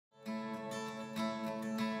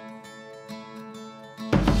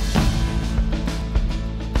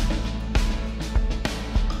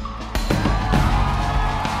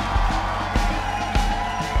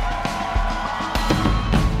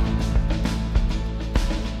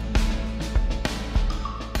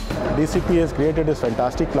DCP has created this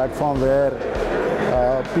fantastic platform where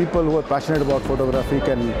people who are passionate about photography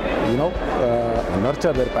can,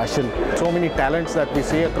 nurture their passion. So many talents that we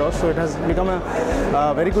see across, so it has become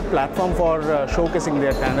a very good platform for showcasing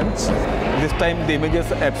their talents. This time the image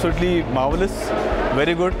is absolutely marvelous,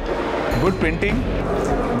 very good, good printing.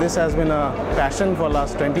 This has been a passion for the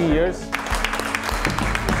last 20 years.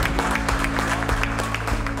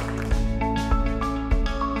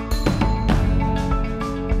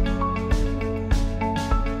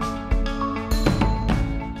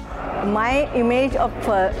 My image of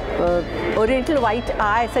oriental white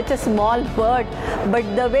eye, such a small bird, but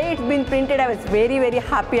the way it's been printed, I was very, very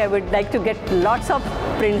happy. I would like to get lots of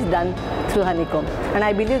prints done through Honeycomb, and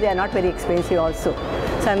I believe they are not very expensive also.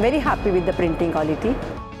 So I'm very happy with the printing quality.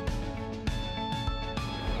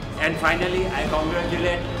 And finally, I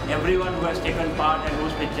congratulate everyone who has taken part and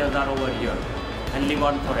whose pictures are over here and live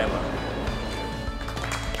on forever.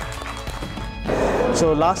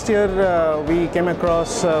 So last year we came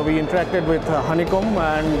across, we interacted with Honeycomb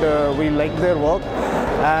and we liked their work.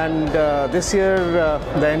 And this year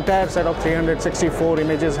the entire set of 364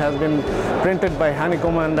 images has been printed by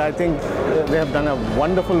Honeycomb, and I think they have done a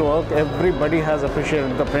wonderful work. Everybody has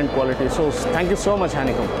appreciated the print quality. So thank you so much,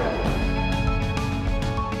 Honeycomb.